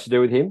have much to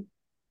do with him.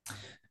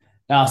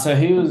 So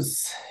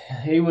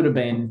he would have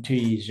been 2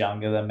 years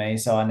younger than me,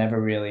 so I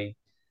never really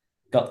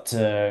got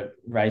to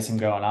race him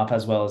growing up,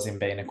 as well as him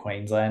being a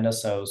Queenslander.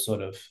 So it was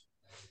sort of,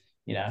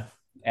 you know,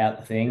 out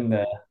the thing.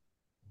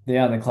 The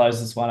only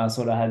closest one I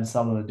sort of had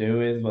something to do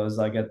with was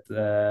I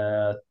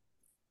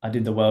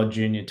did the World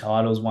Junior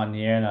Titles one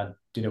year, and I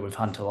did it with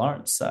Hunter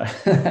Lawrence. So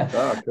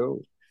Oh,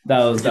 cool.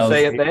 that was Did you that was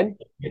see it then?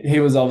 he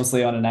was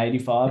obviously on an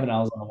 85 and I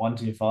was on a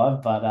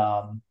 125, but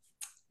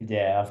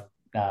yeah,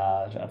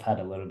 I've had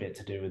a little bit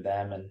to do with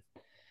them, and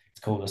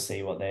it's cool to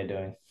see what they're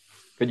doing.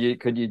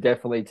 Could you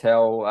definitely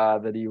tell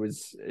that he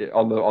was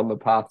on the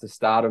path to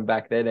stardom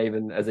back then,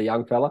 even as a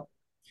young fella?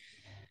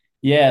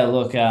 Yeah,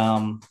 look,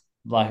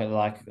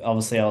 like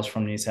obviously I was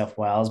from New South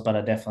Wales, but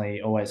I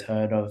definitely always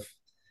heard of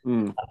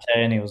Mm,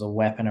 Tanti, and he was a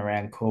weapon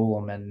around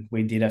Coolum, and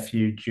we did a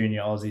few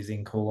junior Aussies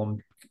in Coolum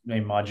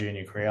in my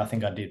junior career. I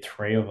think I did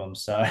three of them.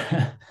 So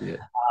yeah.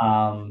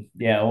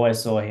 yeah,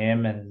 always saw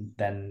him, and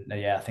then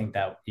yeah, I think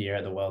that year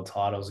at the World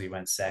Titles he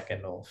went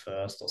second or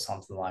first or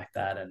something like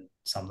that, and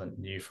something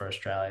new for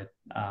Australia.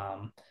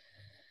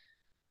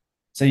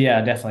 So yeah,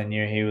 I definitely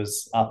knew he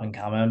was up and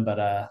coming,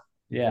 but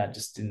yeah, I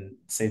just didn't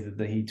see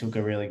that he took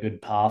a really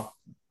good path.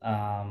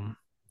 Um,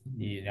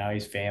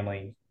 his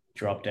family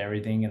dropped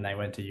everything and they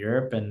went to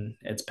Europe, and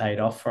it's paid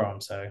off for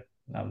him. So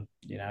I'm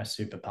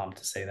super pumped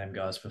to see them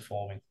guys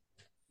performing.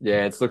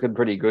 Yeah, it's looking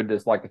pretty good.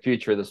 It's like the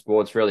future of the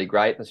sport's really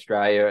great in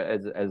Australia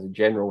as a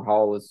general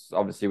whole. Is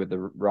obviously with the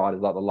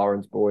riders like the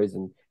Lawrence boys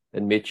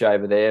and Mitch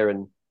over there,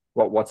 and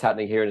what's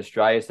happening here in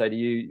Australia. So do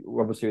you,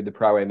 obviously with the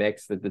Pro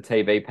MX, the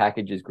TV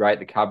package is great.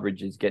 The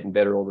coverage is getting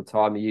better all the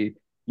time. Are you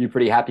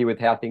pretty happy with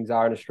how things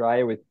are in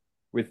Australia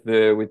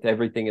with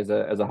everything as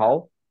a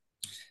whole?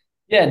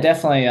 Yeah,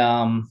 definitely.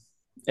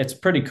 It's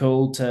pretty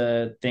cool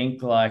to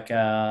think like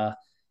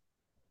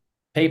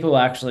people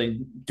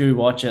actually do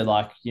watch it.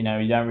 Like, you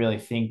don't really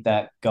think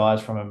that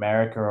guys from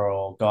America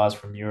or guys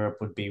from Europe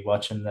would be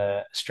watching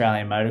the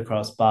Australian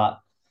motocross, but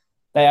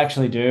they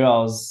actually do.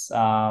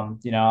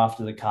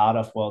 After the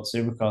Cardiff World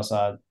Supercross,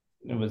 I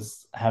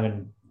was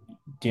having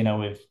dinner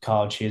with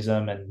Kyle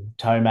Chisholm and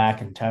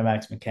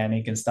Tomac's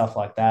mechanic and stuff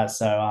like that.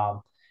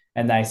 So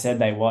and they said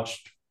they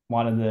watched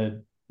one of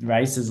the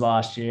races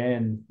last year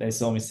and they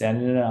saw me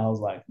sending it and I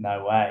was like,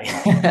 no way.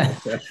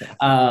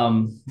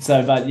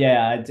 But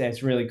yeah,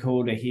 it's really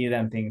cool to hear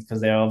them things because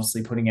they're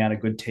obviously putting out a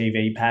good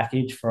TV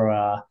package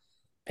for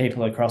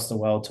people across the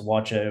world to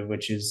watch it,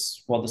 which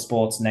is what the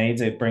sports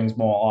needs. It brings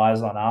more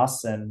eyes on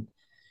us. And,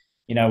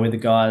 with the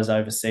guys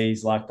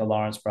overseas like the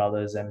Lawrence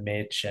brothers and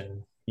Mitch,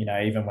 and,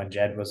 even when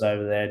Jed was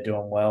over there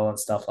doing well and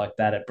stuff like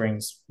that, it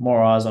brings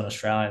more eyes on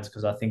Australians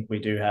because I think we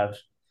do have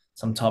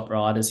some top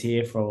riders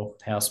here for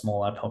how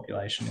small our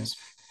population is.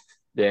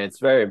 Yeah, it's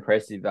very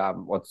impressive.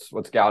 What's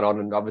going on,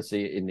 and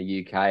obviously in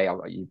the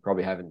UK, you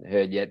probably haven't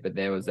heard yet, but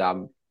there was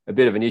a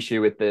bit of an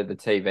issue with the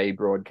TV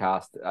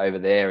broadcast over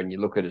there. And you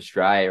look at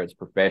Australia, it's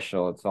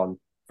professional, it's on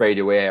free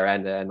to air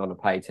and on a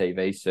pay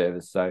TV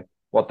service. So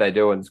what they're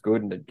doing is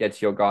good, and it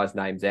gets your guys'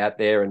 names out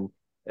there, and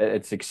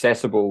it's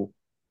accessible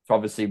to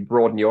obviously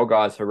broaden your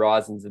guys'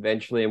 horizons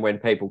eventually. And when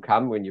people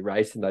come, when you're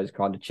racing those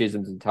kind of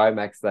Chisholms and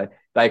Tomacs,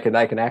 they can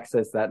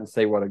access that and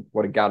see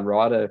what gun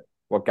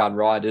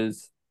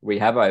riders we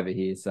have over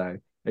here. So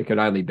it can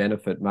only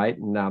benefit, mate.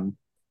 And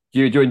do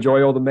you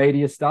enjoy all the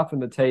media stuff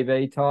and the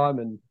TV time,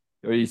 and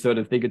or you sort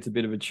of think it's a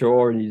bit of a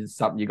chore and it's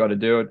something you got to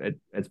do?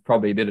 It's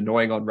probably a bit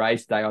annoying on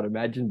race day, I'd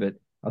imagine, but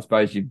I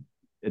suppose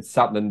it's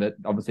something that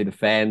obviously the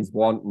fans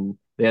want, and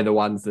they're the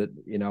ones that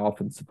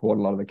often support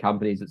a lot of the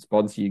companies that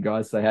sponsor you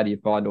guys. So how do you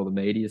find all the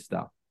media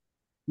stuff?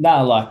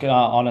 No, like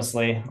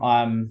honestly,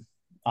 I'm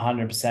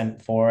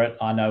 100% for it.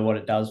 I know what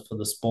it does for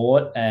the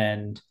sport,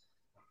 and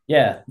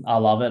yeah, I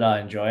love it. I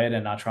enjoy it,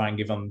 and I try and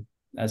give them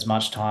as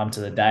much time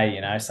to the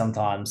day.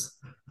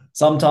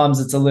 Sometimes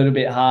it's a little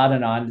bit hard,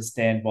 and I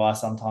understand why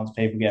sometimes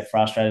people get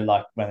frustrated,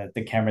 like when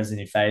the camera's in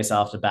your face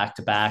after back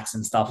to backs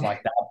and stuff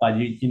like that. But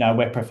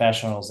we're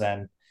professionals,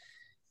 and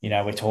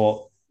we're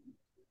taught,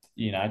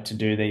 to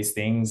do these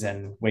things,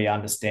 and we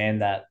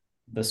understand that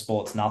the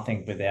sport's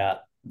nothing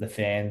without the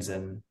fans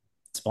and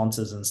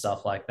sponsors and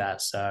stuff like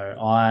that. So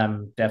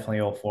I'm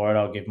definitely all for it.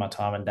 I'll give my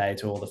time and day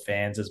to all the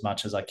fans as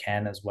much as I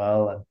can as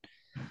well.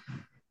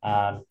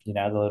 And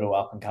the little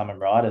up and coming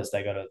riders,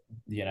 they got to,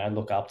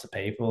 look up to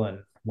people and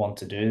want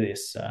to do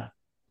this. So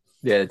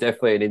Yeah,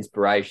 definitely an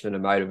inspiration and a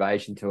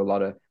motivation to a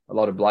lot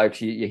of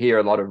blokes. You hear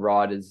a lot of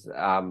riders,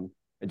 and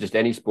just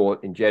any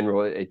sport in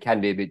general. It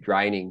can be a bit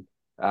draining,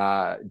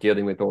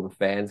 dealing with all the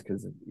fans,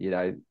 because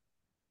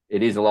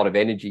it is a lot of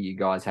energy you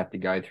guys have to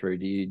go through.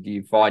 Do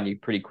you find you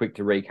pretty quick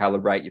to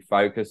recalibrate your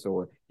focus,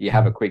 or do you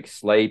have a quick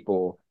sleep,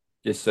 or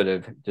just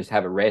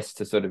have a rest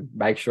to sort of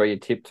make sure you're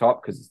tip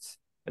top? Because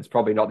it's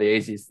probably not the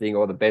easiest thing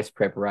or the best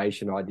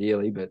preparation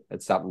ideally, but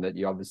it's something that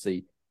you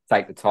obviously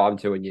take the time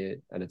to,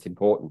 and it's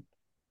important.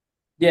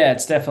 yeah,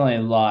 it's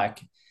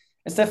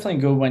definitely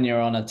good when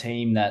you're on a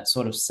team that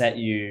sort of set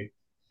you,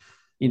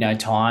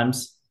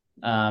 times.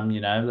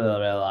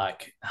 They're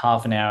like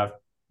half an hour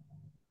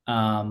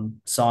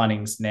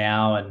signings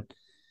now, and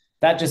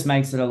that just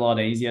makes it a lot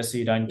easier so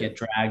you don't get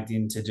dragged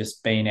into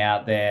just being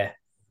out there,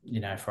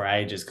 for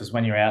ages. Because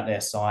when you're out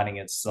there signing,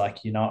 it's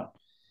like you're not,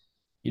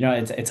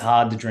 it's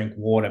hard to drink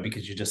water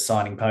because you're just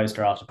signing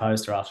poster after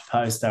poster after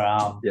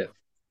poster, Yeah.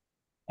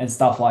 and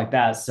stuff like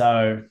that.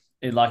 So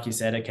like you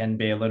said, it can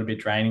be a little bit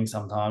draining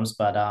sometimes,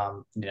 but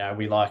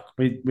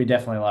we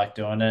definitely like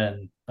doing it.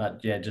 And but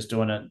yeah, just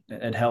doing it,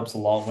 it helps a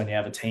lot when you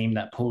have a team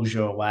that pulls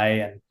you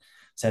away and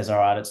says, all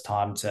right, it's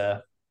time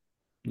to,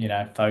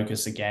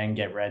 focus again,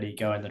 get ready,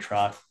 go in the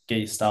truck, get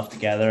your stuff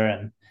together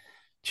and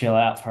chill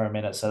out for a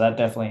minute. So that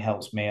definitely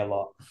helps me a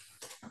lot.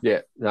 Yeah,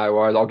 no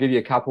worries. I'll give you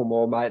a couple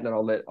more, mate, and then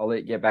I'll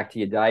let you get back to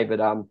your day. But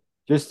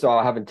just so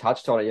I haven't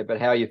touched on it yet, but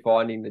how are you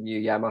finding the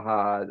new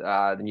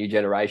Yamaha, the new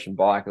generation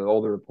bike, with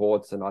all the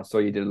reports? And I saw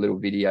you did a little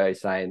video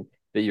saying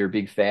that you're a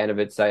big fan of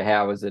it. So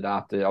how is it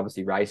after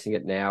obviously racing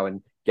it now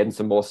and getting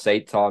some more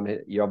seat time?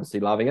 You're obviously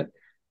loving it.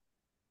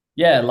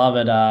 Yeah, love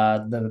it.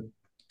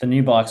 The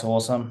new bike's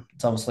awesome.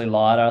 It's obviously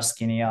lighter,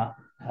 skinnier,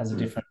 has a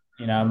different,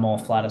 more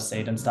flatter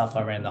seat and stuff.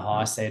 I ran the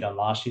high seat on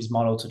last year's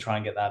model to try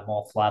and get that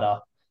more flatter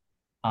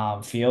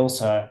feel.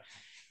 So,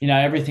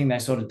 everything they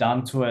sort of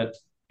done to it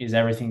is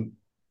everything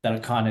that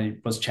it kind of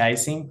was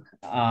chasing.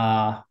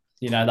 The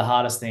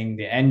hardest thing,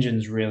 the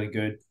engine's really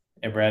good.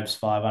 It revs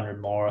 500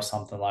 more or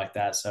something like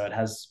that. So it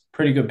has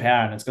pretty good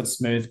power and it's got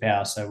smooth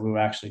power. So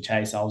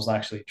I was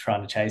actually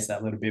trying to chase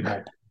that a little bit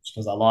more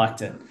because I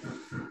liked it.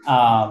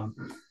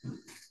 Um,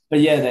 but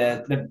yeah,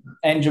 the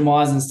engine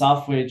wise and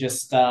stuff, we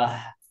just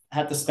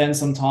had to spend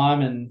some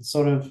time and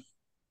sort of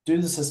do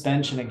the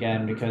suspension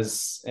again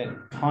because it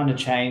kind of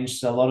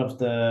changed a lot of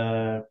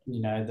the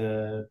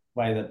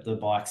way that the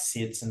bike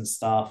sits and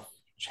stuff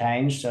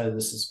changed. So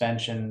the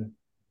suspension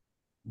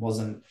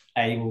wasn't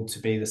able to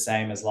be the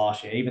same as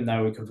last year, even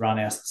though we could run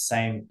our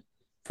same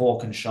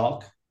fork and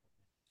shock.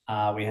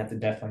 We had to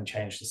definitely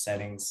change the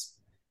settings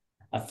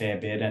a fair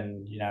bit,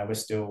 and we're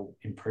still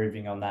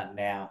improving on that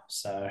now.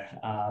 So,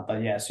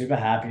 but yeah, super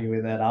happy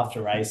with it.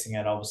 After racing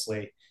it,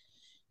 obviously,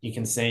 you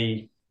can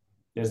see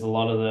there's a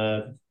lot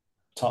of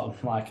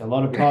top, like a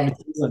lot of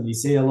privateers, and you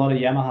see a lot of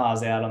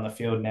Yamahas out on the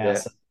field now. Yeah.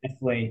 So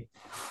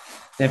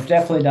they've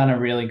definitely done a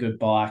really good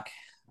bike.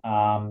 If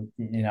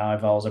I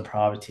was a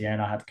privateer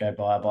and I had to go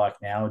buy a bike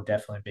now, it would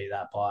definitely be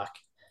that bike.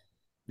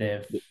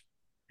 They've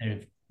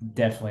they've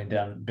definitely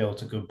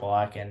built a good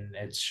bike, and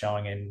it's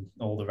showing in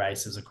all the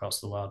races across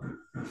the world.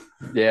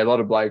 Yeah, a lot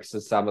of blokes,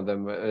 some of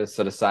them are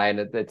sort of saying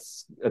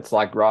it's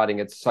like riding.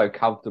 It's so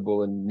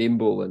comfortable and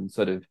nimble, and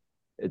sort of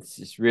it's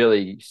just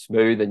really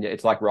smooth, and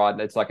it's like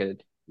riding. It's like you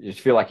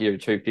just feel like you're a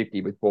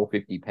 250 with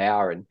 450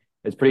 power, and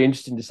it's pretty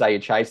interesting to say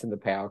you're chasing the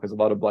power because a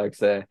lot of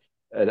blokes are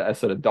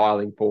sort of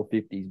dialing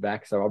 450s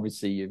back. So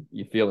obviously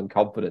you're feeling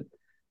confident.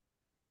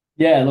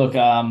 Yeah, look,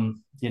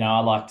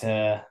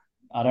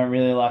 I don't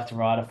really like to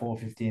ride a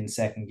 450 in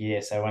second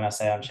gear. So when I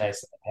say I'm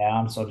chasing the power,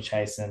 I'm sort of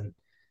chasing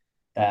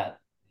that,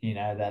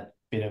 that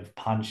bit of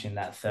punch in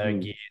that third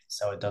Mm. gear.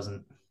 So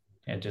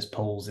it just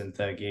pulls in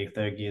third gear.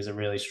 Third gear is a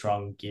really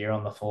strong gear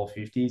on the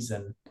 450s.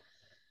 And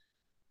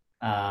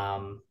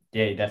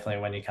yeah,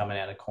 definitely when you're coming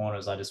out of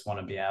corners, I just want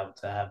to be able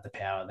to have the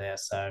power there.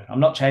 So I'm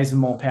not chasing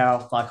more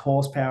power, like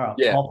horsepower up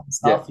Yeah, top and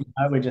yeah, stuff.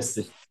 We're just,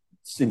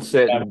 just in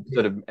certain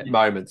sort of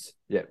moments.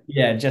 Yeah.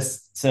 yeah,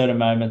 just certain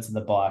moments of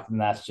the bike, and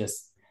that's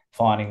just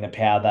finding the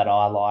power that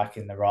I like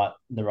in the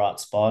right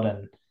spot.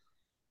 And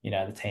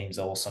the team's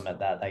awesome at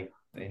that.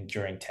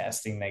 During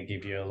testing they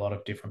give you a lot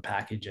of different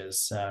packages.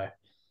 So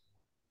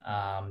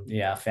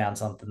yeah, I found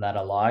something that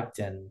I liked,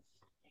 and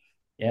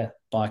yeah,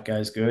 bike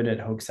goes good. It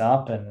hooks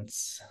up, and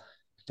it's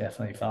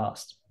definitely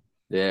fast.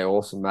 Yeah,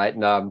 awesome, mate.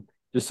 And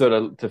just sort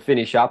of to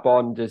finish up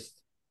on,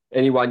 just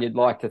anyone you'd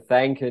like to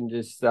thank, and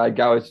just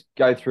go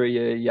through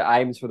your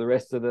aims for the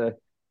rest of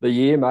the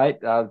year,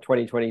 mate.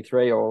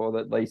 2023, or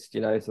at least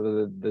sort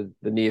of the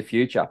near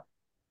future.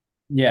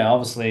 Yeah,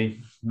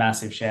 obviously,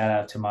 massive shout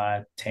out to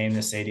my team, the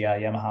CDR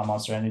Yamaha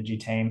Monster Energy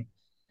team.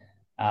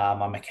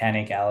 My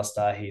mechanic,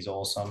 Alistair, he's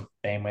awesome.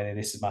 Been with him.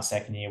 This is my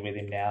second year with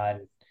him now,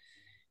 and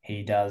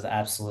he does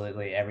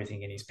absolutely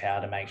everything in his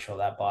power to make sure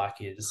that bike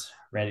is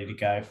ready to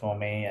go for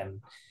me.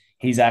 And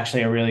he's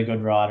actually a really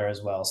good rider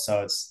as well.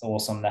 So it's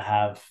awesome to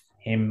have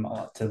him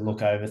to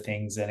look over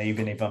things. And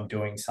even if I'm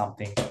doing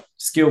something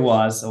skill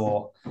wise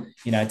or,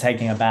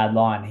 taking a bad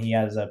line, he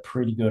has a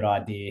pretty good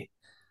idea,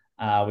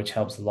 which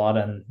helps a lot.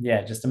 And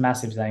yeah, just a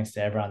massive thanks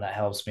to everyone that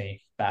helps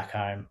me back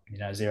home,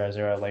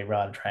 00 elite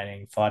rider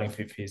training, fighting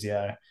fit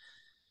physio,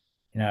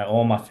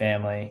 all my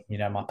family,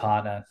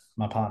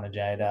 my partner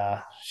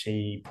Jada,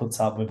 she puts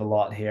up with a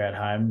lot here at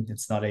home.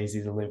 It's not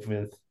easy to live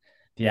with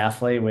the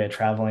athlete. We're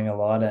traveling a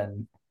lot,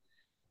 and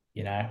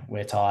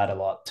we're tired a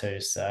lot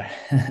too. So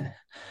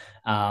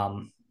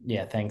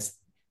yeah, thanks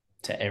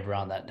to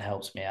everyone that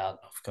helps me out,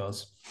 of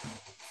course.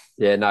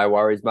 Yeah, no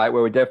worries, mate.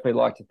 Well, we definitely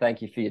like to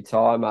thank you for your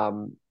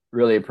time.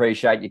 Really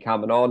appreciate you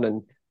coming on.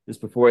 And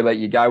just before we let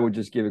you go, we'll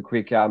just give a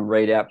quick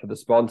readout for the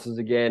sponsors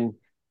again.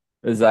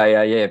 There's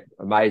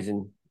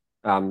amazing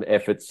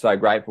efforts. So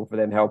grateful for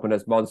them helping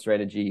us. Monster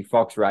Energy,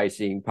 Fox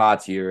Racing,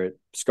 Parts Europe,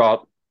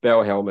 Scott,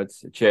 Bell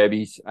Helmets,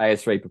 Chirby's,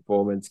 AS3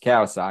 Performance,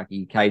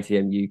 Kawasaki,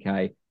 KTM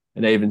UK,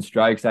 and Even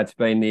Strokes. That's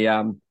been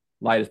the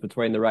latest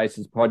Between the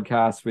Races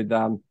podcast with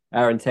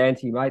Aaron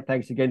Tanti, mate.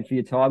 Thanks again for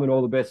your time, and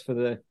all the best for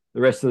the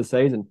rest of the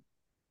season.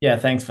 Yeah,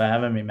 thanks for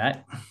having me, mate.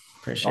 Oh,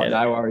 Appreciate it.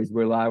 no worries.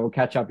 We'll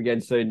catch up again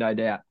soon, no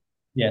doubt.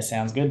 Yeah,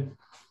 sounds good.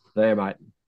 See you, mate.